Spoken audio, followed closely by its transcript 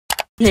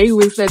Hey,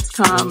 Wiz, let's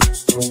come.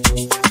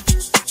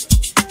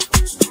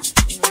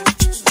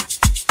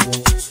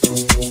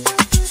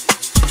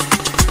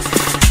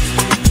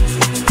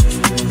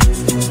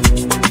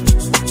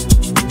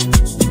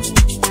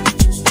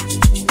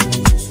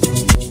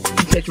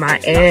 Kick my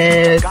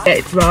ass,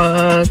 get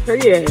drunk.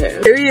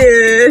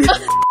 Period.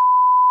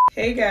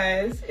 Hey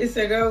guys, it's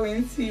your girl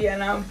Winsy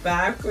and I'm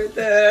back with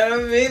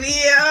a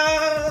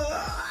video.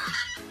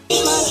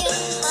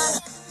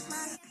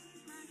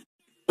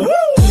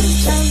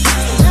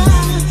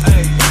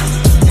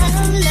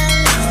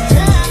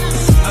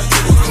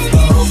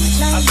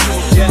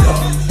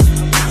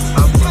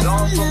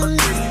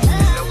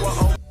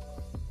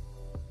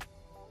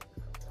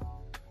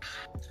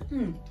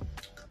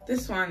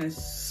 This one is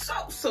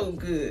so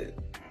good.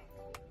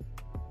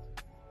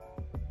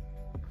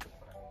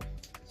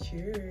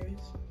 Cheers.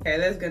 Okay,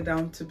 let's get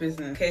down to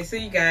business. Okay, so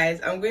you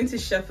guys, I'm going to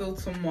Sheffield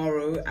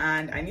tomorrow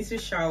and I need to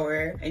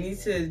shower. I need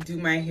to do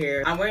my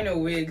hair. I'm wearing a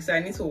wig, so I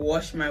need to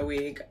wash my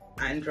wig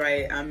and dry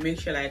it and make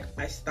sure like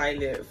I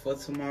style it for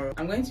tomorrow.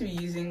 I'm going to be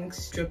using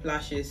strip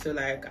lashes, so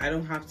like I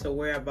don't have to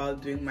worry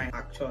about doing my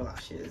actual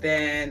lashes.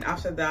 Then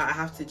after that, I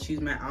have to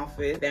choose my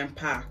outfit, then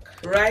pack.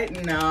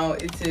 Right now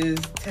it is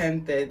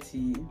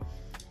 10:30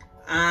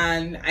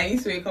 and I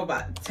need to wake up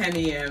at 10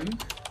 a.m.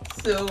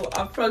 So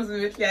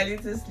approximately I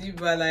need to sleep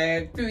by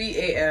like 3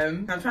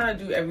 a.m. I'm trying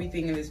to do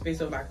everything in the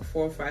space of like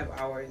 4 or 5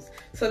 hours.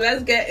 So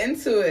let's get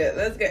into it.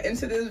 Let's get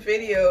into this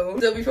video.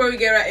 So before we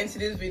get right into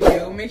this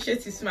video, make sure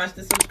to smash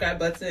the subscribe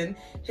button,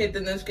 hit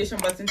the notification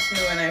button to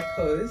know when I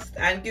post,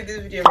 and give this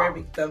video a very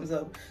big thumbs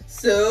up.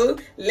 So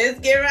let's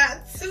get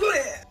right to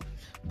it.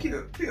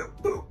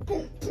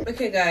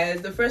 Okay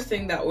guys, the first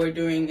thing that we're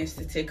doing is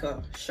to take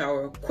a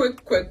shower. Quick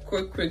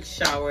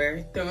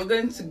shower. Then we're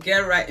going to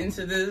get right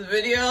into this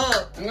video.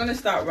 I'm gonna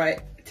start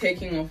right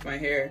taking off my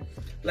hair.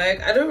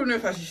 Like, I don't even know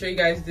if I should show you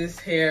guys this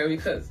hair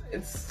because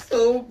it's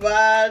so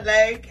bad.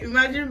 Like,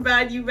 imagine you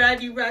got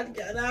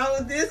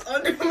out this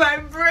under my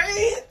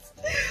braids.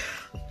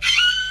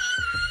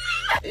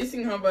 You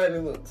see how bad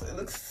it looks?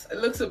 It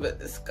looks a bit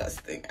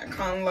disgusting, I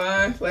can't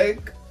lie.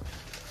 Like,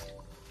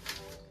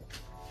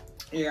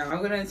 yeah,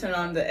 I'm gonna turn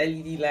on the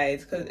LED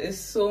lights because it's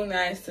so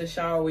nice to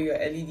shower with your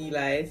LED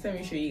lights. Let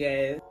me show you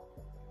guys.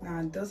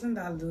 Now, doesn't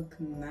that look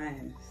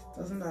nice?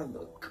 Doesn't that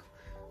look,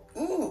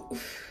 ooh,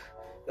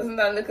 doesn't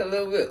that look a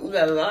little bit ooh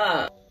la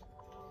la?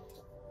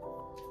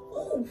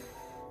 Ooh,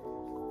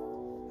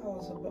 that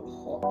was a bit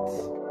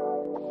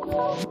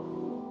hot.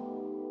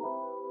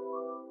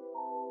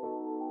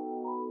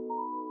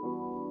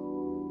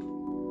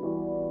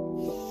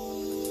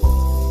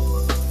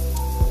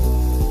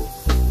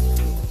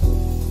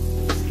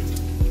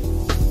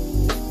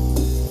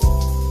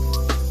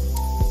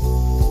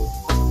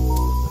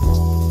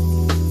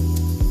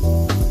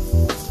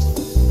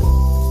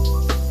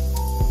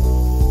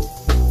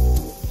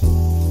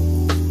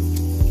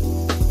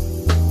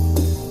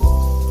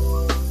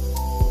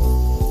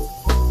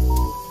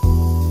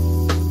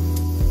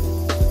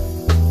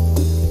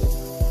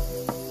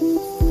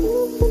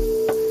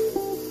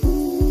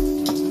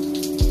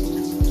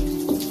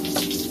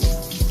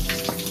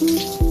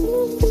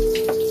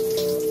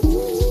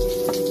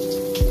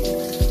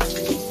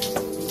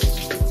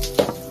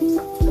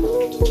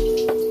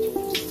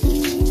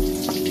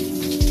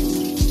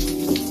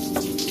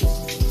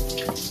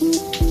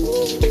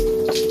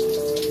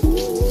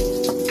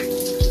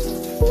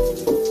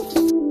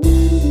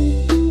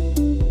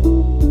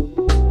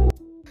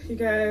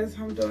 Guys,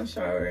 I'm done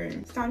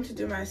showering. It's time to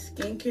do my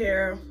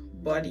skincare,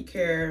 body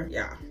care,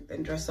 yeah,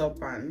 then dress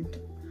up and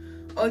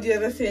all the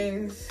other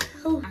things.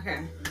 Ooh.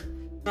 Okay,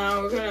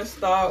 now we're gonna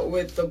start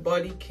with the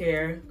body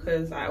care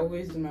because I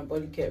always do my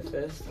body care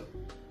first.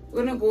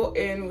 We're gonna go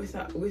in with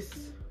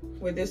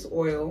this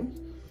oil.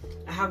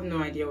 I have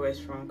no idea where it's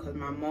from because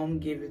my mom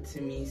gave it to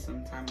me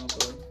some time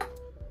ago.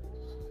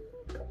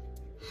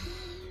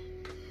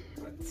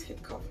 Let's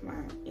take off my,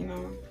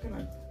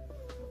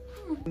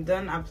 I'm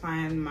done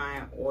applying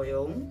my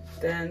oil.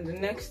 Then the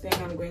next thing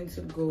I'm going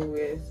to go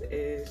with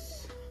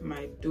is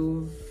my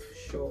Dove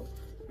Show.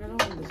 I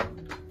don't want this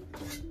one.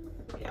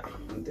 Yeah,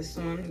 this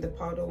one, the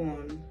powder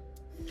one.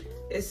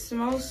 It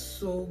smells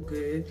so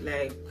good,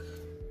 like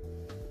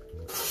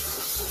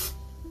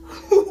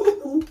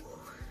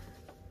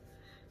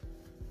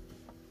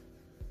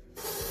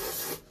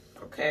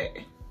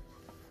okay.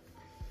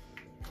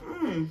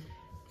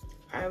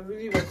 I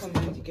really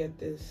recommend you get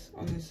this,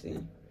 honestly.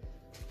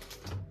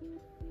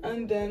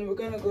 And then we're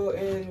gonna go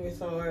in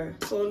with our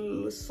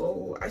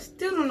Sol. I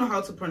still don't know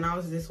how to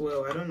pronounce this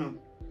well. I don't know.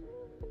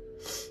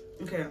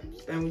 Okay,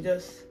 then we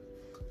just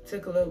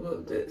take a little bit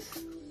of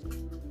this.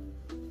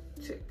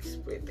 Take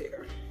spray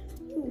there.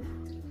 Ooh.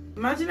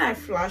 Imagine I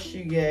flash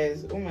you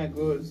guys. Oh my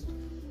god.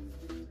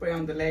 Spray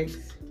on the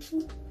legs.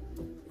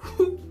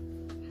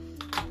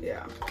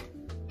 Yeah.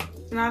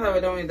 Now that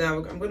we're done with that,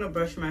 I'm gonna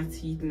brush my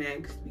teeth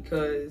next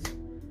because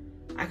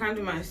I can't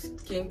do my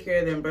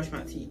skincare then brush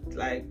my teeth.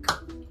 Like,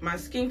 my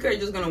skincare is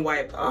just gonna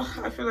wipe. Oh,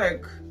 I feel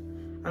like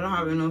I don't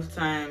have enough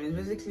time. It's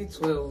basically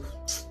 12.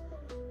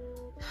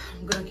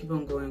 I'm gonna keep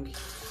on going.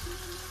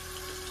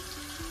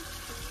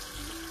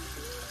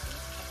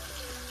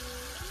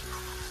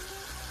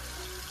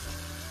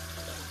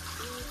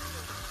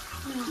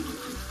 I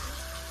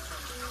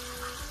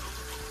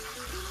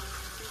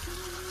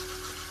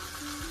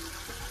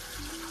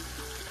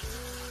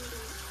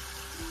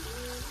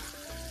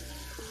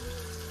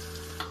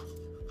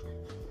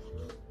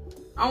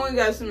want you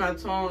guys to see my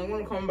tongue. I'm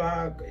gonna come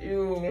back.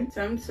 Ew.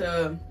 Time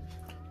to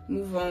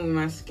move on with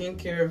my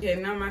skincare. Okay,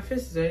 now my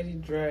face is already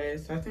dry,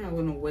 so I think I'm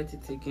gonna wet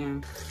it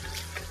again.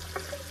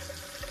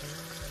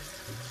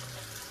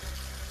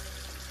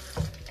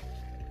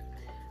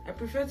 I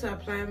prefer to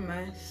apply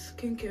my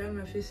skincare when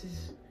my face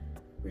is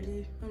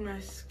really, when my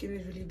skin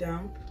is really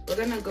damp. We're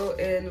gonna go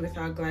in with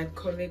our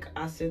glycolic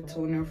acid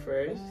toner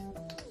first.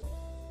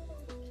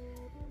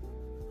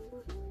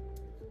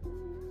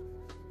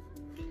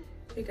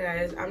 Hey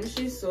guys, I'm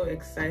actually so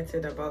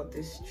excited about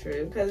this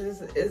trip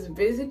because it's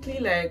basically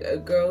like a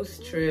girls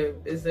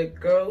trip. It's a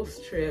girls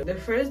trip. The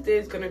first day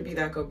is gonna be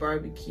like a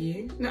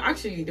barbecue. No,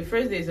 actually the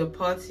first day is a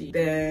party.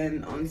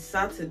 Then on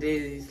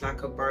Saturday is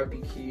like a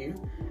barbecue.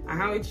 I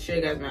can't wait to show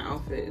you guys my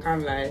outfit.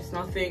 Can't lie, it's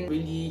nothing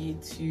really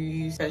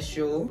too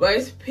special, but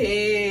it's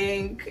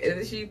pink. It's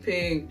actually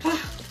pink.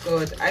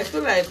 God, I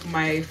feel like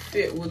my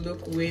fit would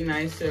look way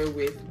nicer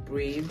with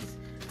braids.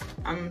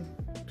 I'm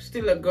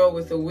still a girl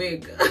with a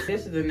wig.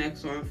 This is the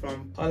next one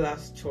from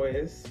Paula's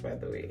Choice, by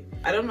the way.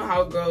 I don't know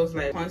how girls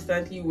like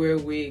constantly wear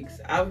wigs.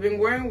 I've been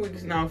wearing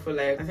wigs now for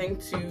like I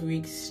think 2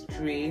 weeks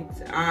straight,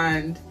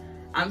 and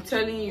I'm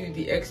telling you,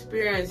 the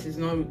experience is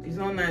not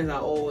nice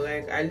at all.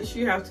 Like I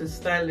literally have to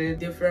style it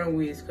different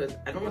ways because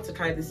I don't want to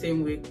carry the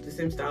same wig, the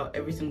same style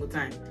every single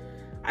time.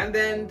 And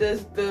then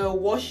there's the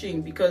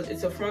washing because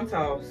it's a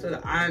frontal. So,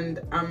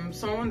 and I'm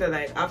someone that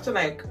like after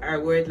like I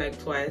wear it like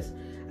twice,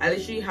 I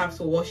literally have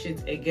to wash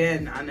it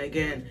again and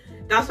again.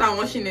 That's why I'm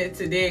washing it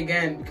today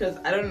again, because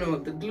I don't know,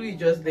 the glue is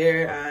just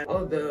there and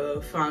all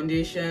the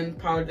foundation,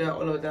 powder,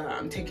 all of that,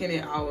 I'm taking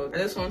it out. I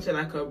just wanted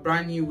like a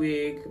brand new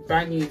wig,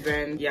 brand new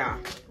event. Yeah.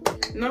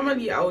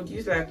 Normally I would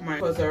use like my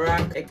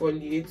Cosarac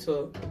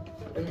exfoliator.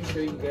 Let me show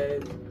you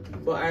guys.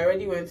 But I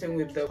already went in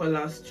with the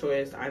Paula's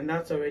Choice, and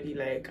that's already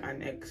like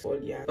an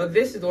exfoliant. But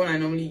this is the one I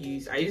normally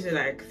use. I use it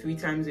like 3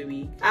 times a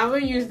week. I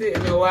haven't used it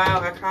in a while,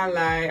 I can't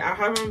lie. I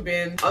haven't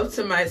been up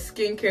to my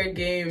skincare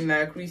game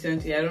like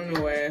recently. I don't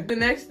know why. The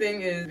next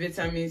thing is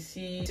vitamin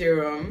C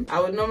serum. I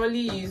would normally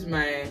use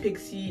my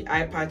Pixie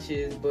eye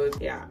patches, but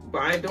yeah,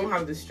 but I don't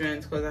have the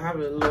strength because I have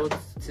a lot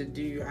to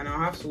do and I'll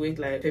have to wait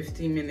like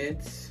 15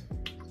 minutes.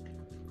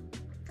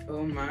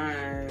 Oh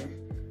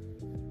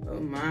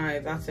my,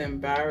 that's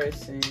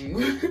embarrassing.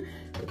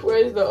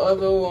 Where's the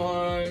other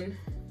one?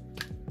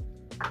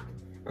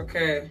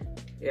 Okay,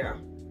 yeah.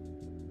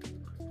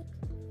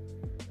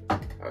 I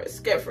was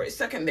scared for a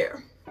second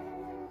there.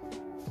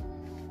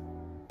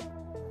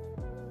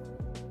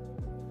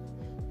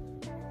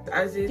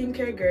 As a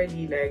skincare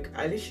girly, like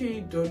I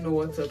literally don't know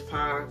what to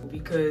pack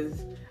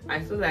because I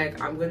feel like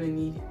I'm gonna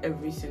need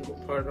every single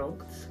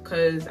product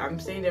because I'm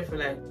staying there for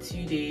like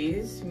 2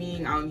 days,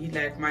 meaning I'll need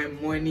like my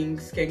morning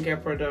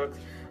skincare product,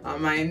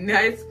 my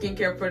night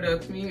skincare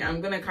product, meaning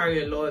I'm gonna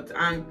carry a lot.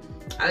 And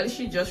I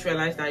literally just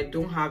realized that I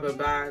don't have a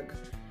bag.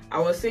 I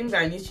was saying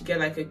that I need to get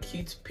like a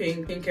cute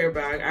pink skincare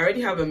bag. I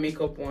already have a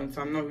makeup one,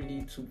 so I'm not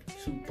really too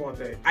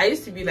bothered. I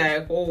used to be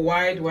like, oh,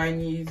 why do I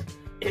need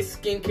a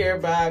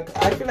skincare bag?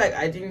 I feel like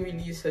I didn't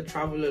really used to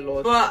travel a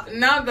lot, but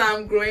now that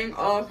I'm growing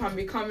up, I'm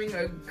becoming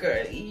a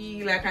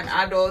girly, like an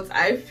adult,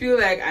 I feel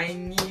like I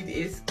need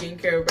a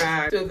skincare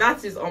bag. So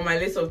that is on my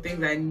list of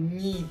things I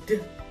need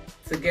to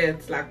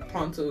get like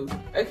pronto.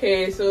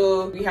 Okay,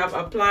 so we have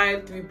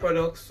applied 3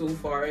 products so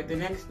far. The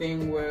next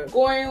thing we're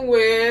going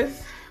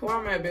with, why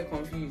am I a bit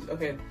confused?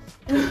 Okay,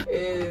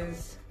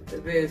 is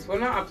this. We're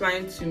not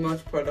applying too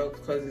much product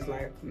because it's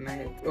like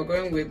night. We're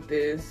going with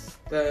this,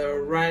 the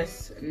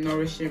rice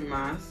nourishing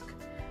mask.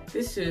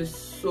 This is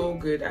so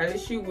good. I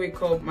literally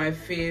wake up, my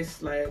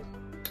face like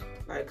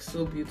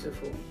so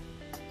beautiful,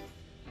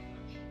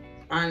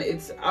 and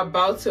it's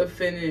about to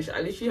finish. I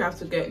literally have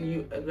to get a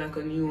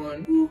new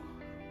one. Ooh.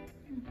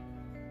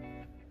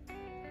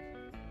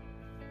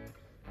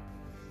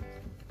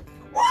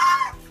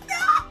 What?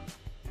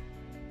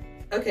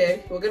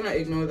 Okay, we're gonna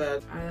ignore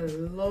that. I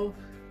love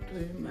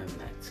doing my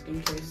night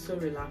skincare, it's so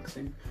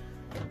relaxing.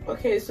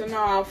 Okay, so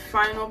now our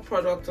final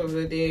product of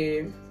the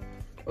day,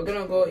 we're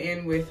gonna go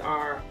in with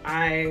our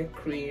eye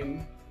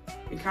cream.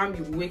 We can't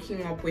be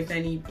waking up with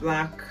any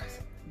black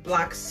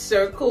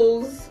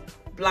circles,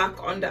 black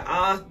under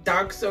our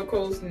dark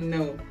circles.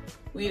 No,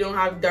 we don't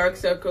have dark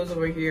circles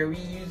over here. We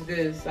use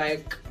this,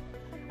 like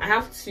I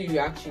have 2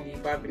 actually,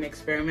 but I've been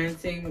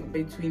experimenting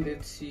between the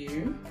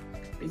 2,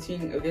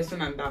 between this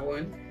one and that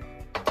one.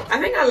 I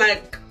think I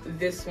like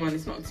this one,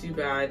 it's not too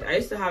bad. I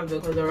used to have the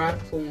Cosarac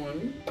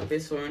one,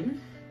 this one,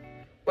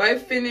 but I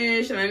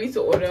finished and I need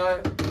to order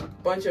a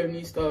bunch of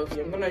new stuff.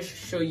 I'm gonna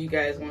show you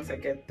guys once I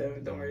get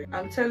them, don't worry.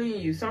 I'm telling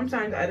you,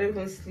 sometimes I don't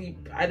even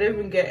sleep, I don't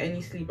even get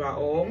any sleep at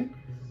all,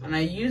 and I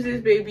use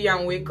this baby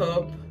and wake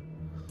up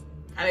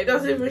and it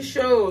doesn't even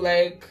show.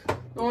 Like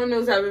no one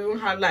knows I've even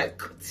had like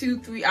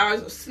 2-3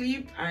 hours of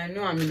sleep. I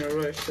know I'm in a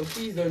rush, so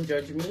please don't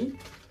judge me.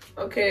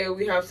 Okay,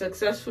 we have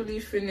successfully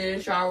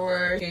finished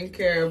shower,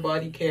 skincare,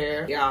 body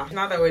care. Yeah,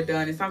 now that we're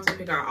done, it's time to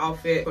pick our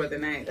outfit for the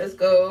night. Let's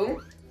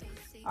go.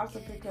 I have to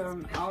pick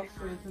an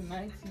outfit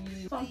tonight.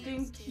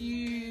 Something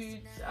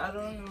cute. I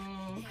don't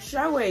know. Should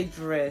I wear a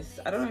dress?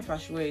 I don't know if I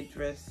should wear a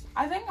dress.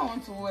 I think I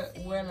want to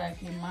wear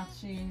like a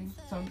matching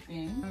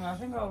something. I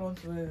think I want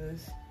to wear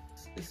this.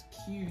 It's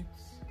cute.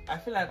 I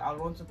feel like I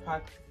want to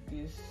pack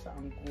this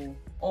and go.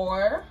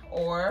 Or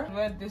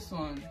wear this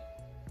one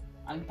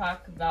and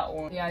pack that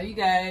one. Yeah, you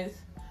guys,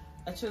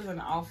 I chose an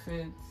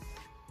outfit.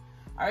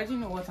 I already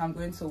know what I'm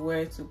going to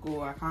wear to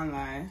go, I can't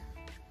lie.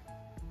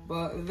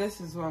 But this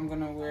is what I'm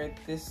gonna wear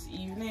this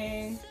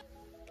evening.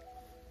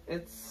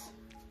 It's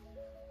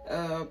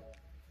a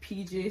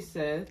PJ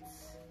set.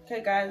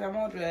 Okay guys, I'm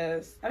all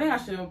dressed. I think I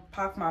should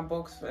pack my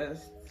box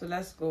first. So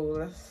let's go,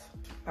 let's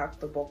pack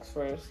the box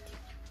first.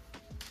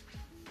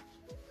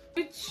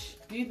 Which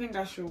do you think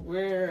I should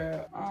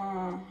wear?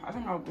 I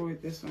think I'll go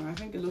with this one. I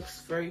think it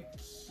looks very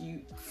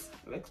cute.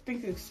 I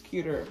think it looks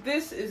cuter.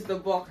 This is the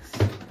box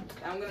that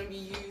I'm gonna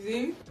be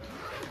using.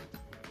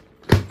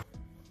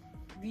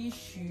 These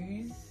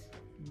shoes,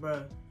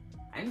 bruh,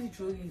 I need to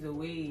throw these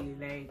away.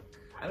 Like,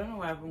 I don't know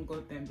why I haven't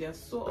got them. They're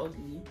so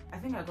ugly. I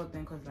think I got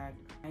them because like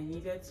I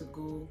needed to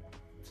go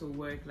to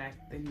work like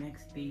the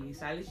next day,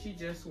 so I literally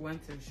just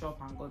went to the shop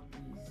and got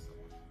these.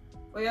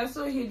 But they're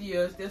so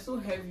hideous. They're so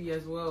heavy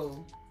as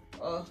well.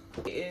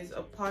 It is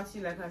a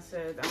party, like I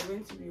said. I'm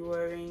going to be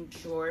wearing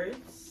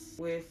shorts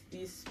with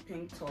this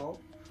pink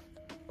top.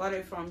 Got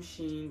it from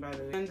Shein, by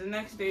the way. And the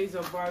next day is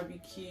a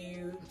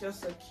barbecue.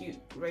 Just a cute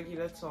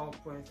regular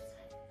top with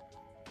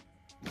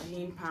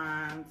jean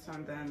pants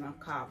and then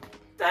a cap.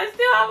 I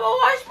still haven't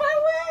washed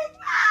my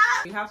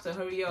wig. We have to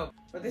hurry up.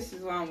 But this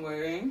is what I'm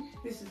wearing.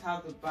 This is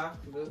how the back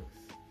looks.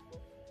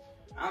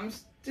 I'm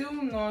still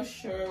not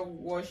sure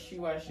what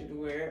shoe I should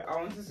wear. I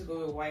wanted to go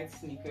with white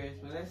sneakers,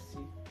 but let's see.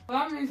 Well,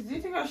 that means, do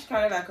you think I should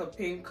carry like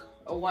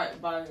a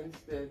white bag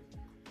instead?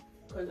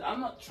 Because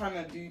I'm not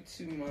trying to do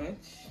too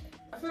much.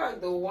 I feel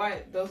like the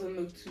white doesn't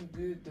look too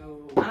good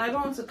though. And I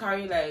don't want to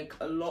carry like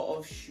a lot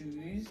of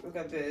shoes. Look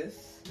at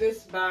this.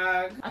 This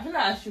bag. I feel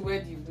like I should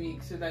wear the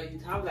wig so that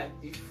you'd have like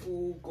the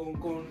full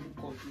gone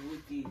look of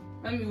the wig.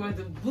 Let me wear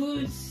the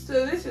boots.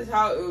 So this is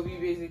how it will be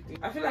basically.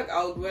 I feel like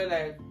I would wear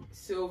like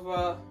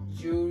silver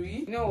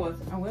jewelry. You know what?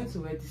 I'm going to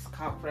wear this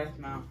cap right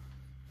now.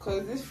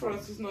 Because this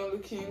front is not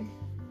looking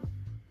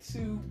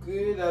too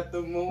good at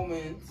the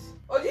moment.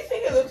 Oh, do you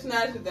think it looks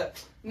nice with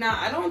that? Nah,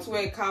 I don't want to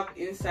wear a cap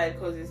inside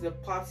because it's the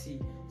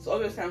party. So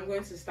obviously I'm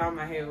going to style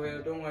my hair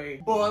well, don't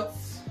worry. But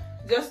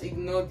just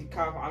ignore the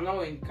cap. I'm not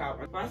wearing the cap.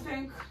 I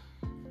think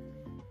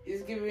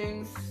it's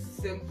giving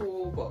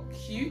simple but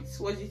cute.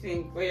 What do you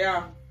think? But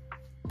yeah,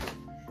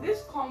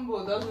 this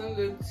combo doesn't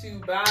look too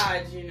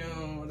bad, you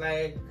know,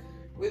 like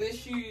with the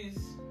shoes.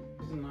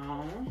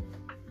 No.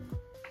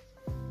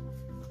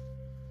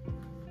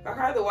 I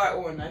carry the white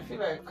one. I feel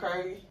like I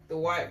carry the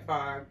white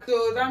bag.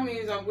 So that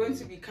means I'm going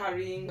to be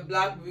carrying the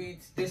black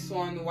boots, this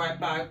one, the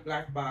white bag,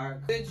 black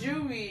bag. The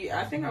jewelry,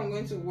 I think I'm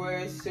going to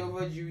wear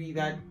silver jewelry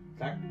that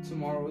like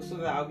tomorrow so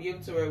that I'll be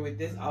able to wear with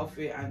this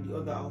outfit and the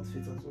other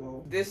outfits as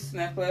well. This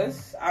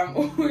necklace, I'm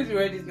always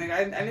wearing this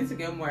necklace. I need to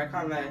get more, I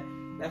can't lie.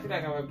 I feel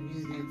like I've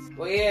abused it.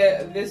 But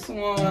yeah, this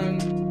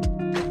one.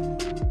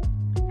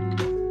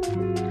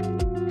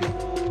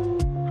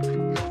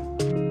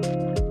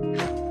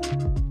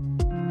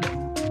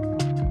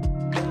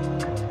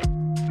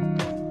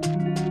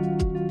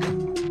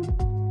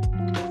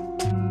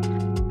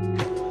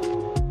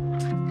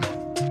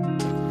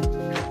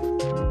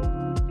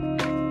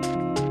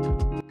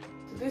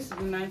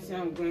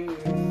 I'm going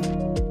with.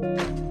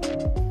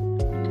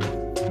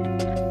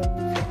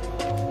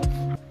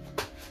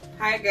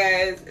 Hi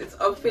guys, it's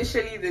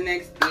officially the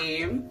next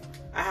day.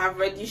 I have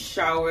already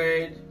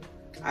showered.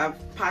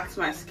 I've packed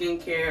my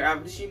skincare.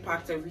 I've literally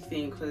packed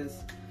everything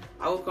because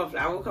I woke up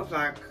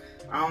like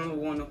around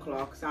 1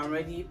 o'clock, so I'm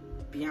ready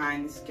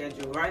behind the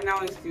schedule. Right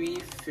now it's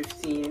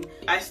 3:15.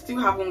 I still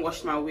haven't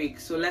washed my wig,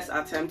 so let's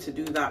attempt to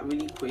do that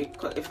really quick.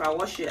 Cause if I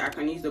wash it, I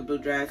can use the blow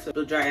dryer to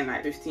blow dry in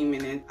like 15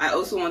 minutes. I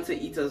also want to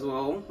eat as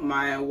well.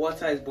 My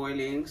water is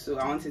boiling, so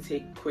I want to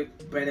take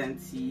quick bread and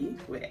tea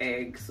with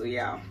eggs. So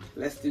yeah,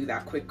 let's do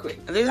that quick.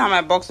 This is how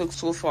my box looks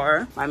so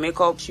far. My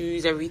makeup,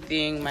 shoes,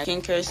 everything, my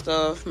skincare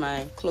stuff,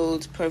 my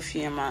clothes,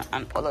 perfume,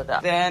 and all of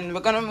that. Then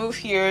we're gonna move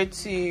here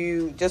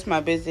to just my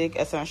basic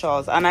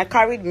essentials. And I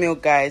carried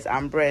milk, guys,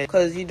 and bread,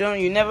 because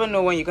you never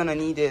know when you're gonna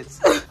need it.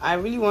 I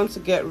really want to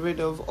get rid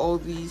of all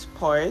these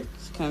parts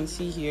you can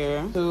see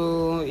here.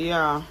 So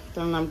yeah,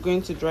 then I'm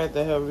going to dry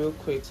the hair real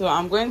quick. So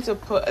I'm going to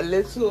put a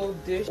little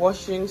dish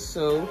washing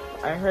soap.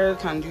 I heard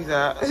I can do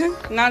that.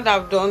 Now that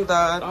I've done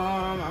that,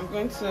 I'm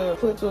going to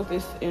put all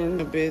this in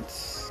a bit.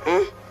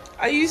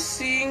 Are you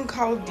seeing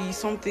how the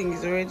something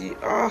is already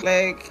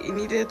like it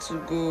needed to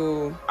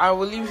go? I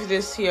will leave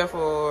this here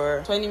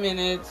for 20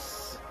 minutes.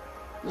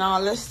 Now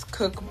let's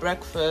cook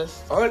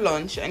breakfast or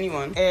lunch,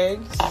 anyone.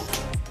 Eggs,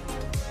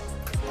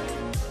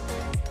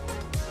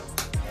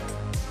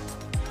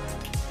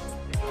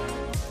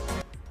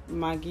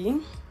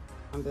 Maggi,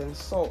 and then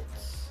salt.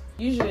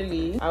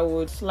 Usually I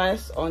would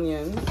slice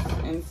onions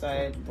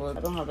inside, but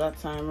I don't have that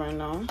time right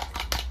now.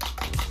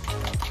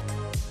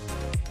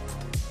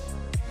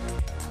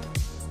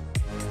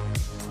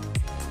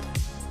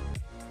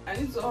 I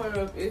need to hurry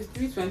up. It's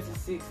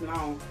 3:26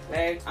 now.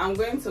 Like, I'm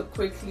going to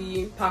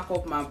quickly pack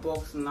up my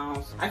box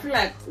now. I feel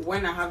like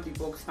when I have the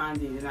box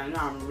standing, then I know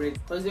I'm ready.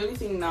 Because the only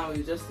thing now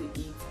is just to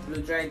eat, blow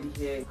dry the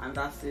hair, and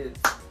that's it.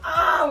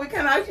 Ah, we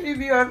can actually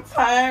be on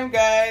time,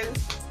 guys.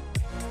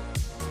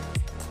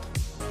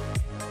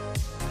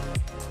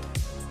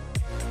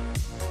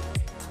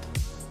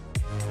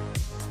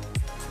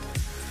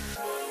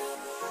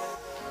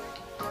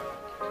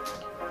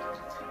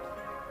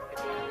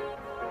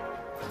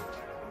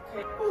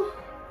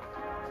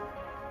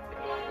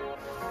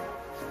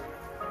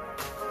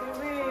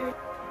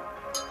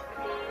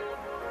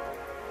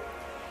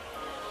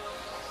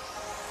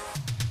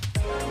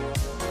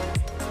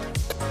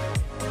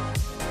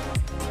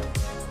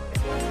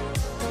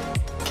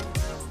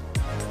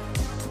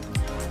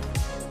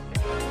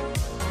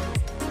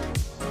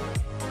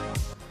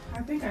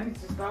 I think I need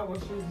to start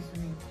washing this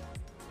week.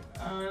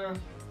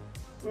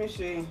 Let me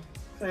show you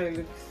how it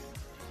looks.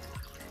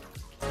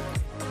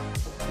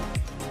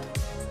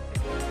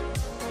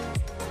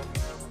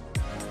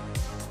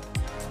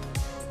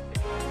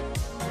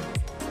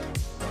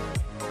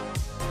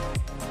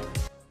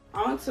 I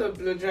want to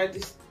blow dry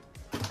this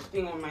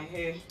thing on my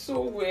hair.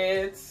 So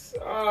wet.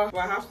 But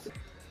I have to.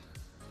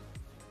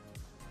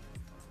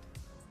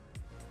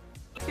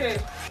 Okay.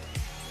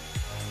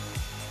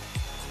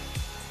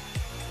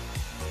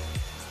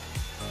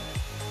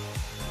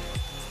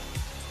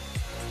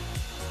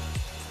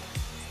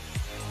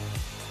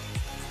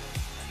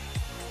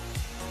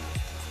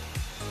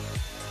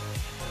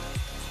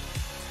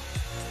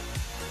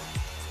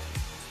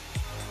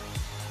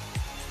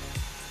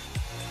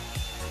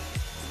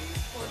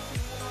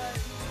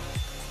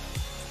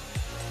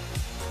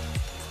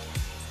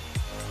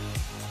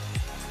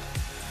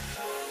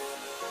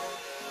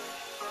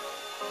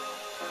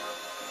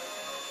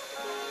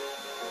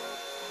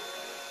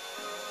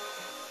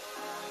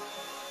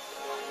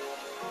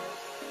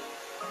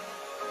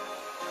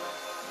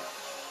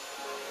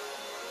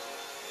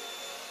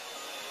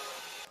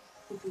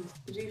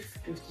 It is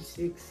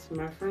 3:56.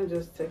 My friend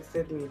just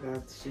texted me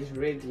that she's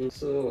ready,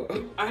 so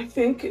I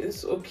think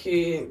it's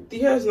okay. The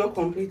hair is not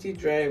completely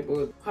dry,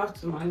 but have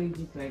to manage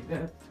it like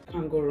that.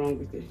 Can't go wrong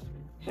with it.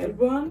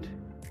 Headband.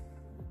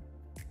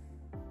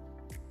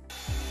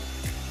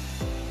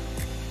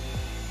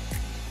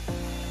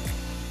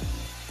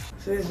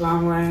 So this is what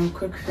I'm wearing.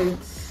 Quick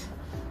fits.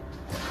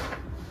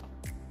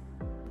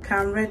 Okay,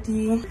 I'm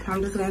ready.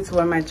 I'm just going to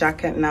wear my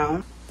jacket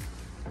now.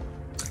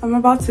 I'm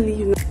about to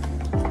leave now.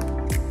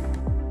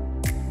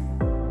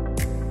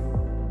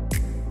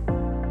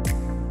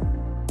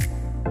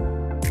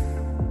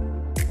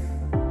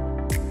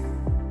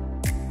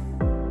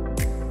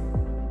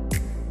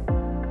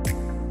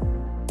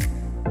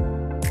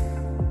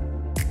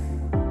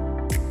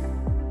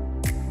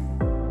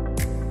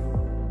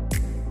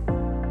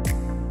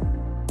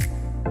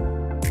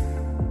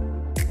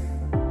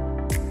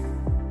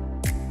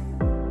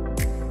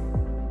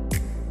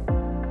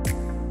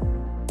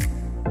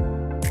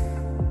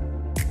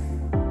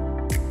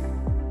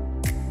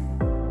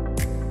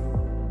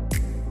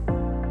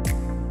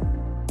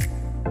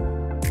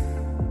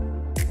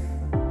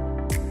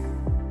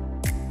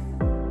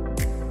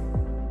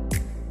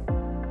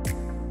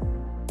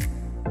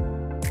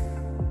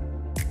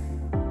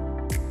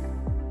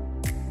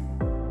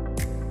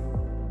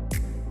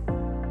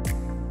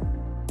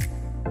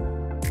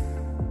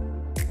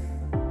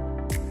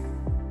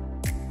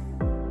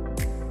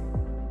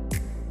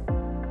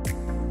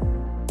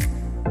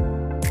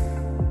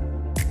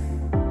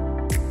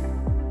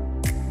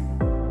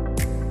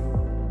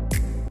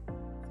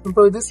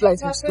 Bro, this light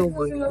is still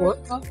good. What?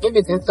 If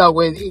it can start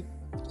with it,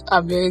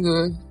 I'm very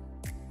good.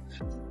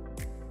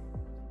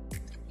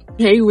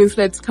 Hey,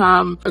 let's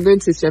come. We're going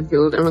to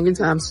Sheffield and we're going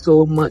to have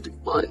so much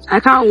fun.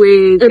 I can't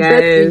wait,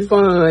 guys. It's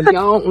fun.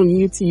 Y'all on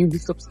YouTube,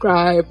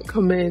 subscribe,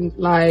 comment,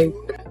 like.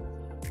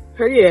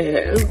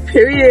 Period.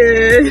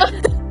 Period.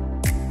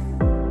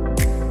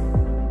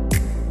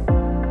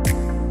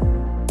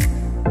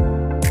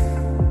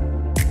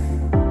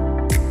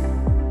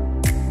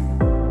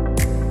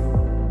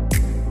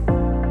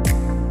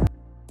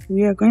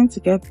 We are going to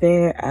get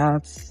there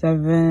at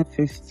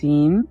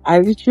 7:15. I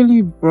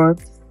literally brought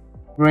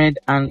bread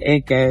and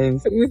egg,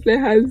 guys. Winsy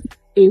has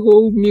a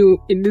whole meal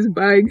in this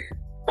bag.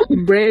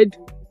 Bread,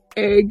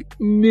 egg,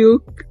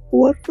 milk,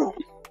 water,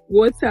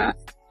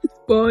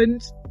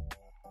 sponge.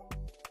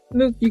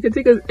 Look, you can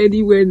take us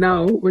anywhere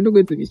now. We're not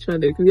going to be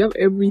stranded because we have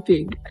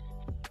everything.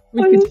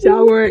 We can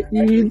shower,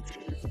 eat.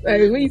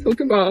 Like, what are you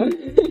talking about?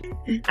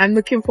 I'm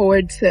looking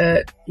forward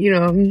to,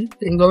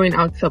 going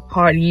out to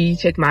party,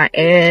 check my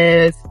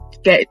ass,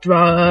 get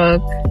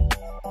drunk.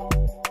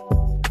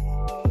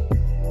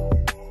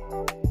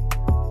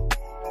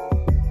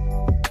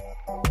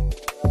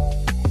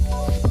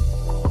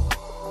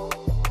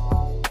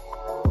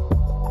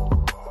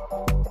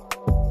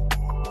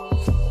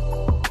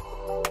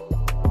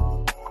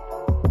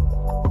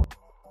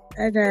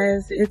 Hi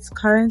guys, it's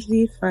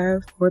currently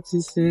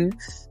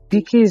 5:46.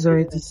 DK is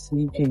already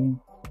sleeping.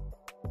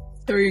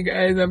 Sorry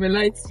guys, I'm a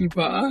light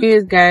sleeper.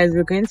 Yes guys,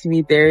 we're going to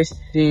be there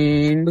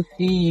soon. We'll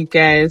see you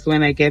guys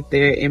when I get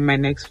there in my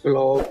next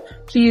vlog.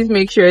 Please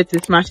make sure to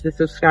smash the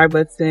subscribe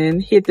button,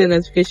 hit the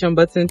notification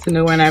button to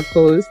know when I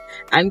post,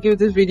 and give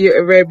this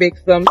video a very big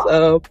thumbs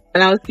up.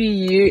 And I'll see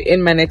you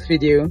in my next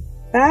video.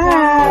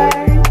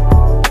 Bye!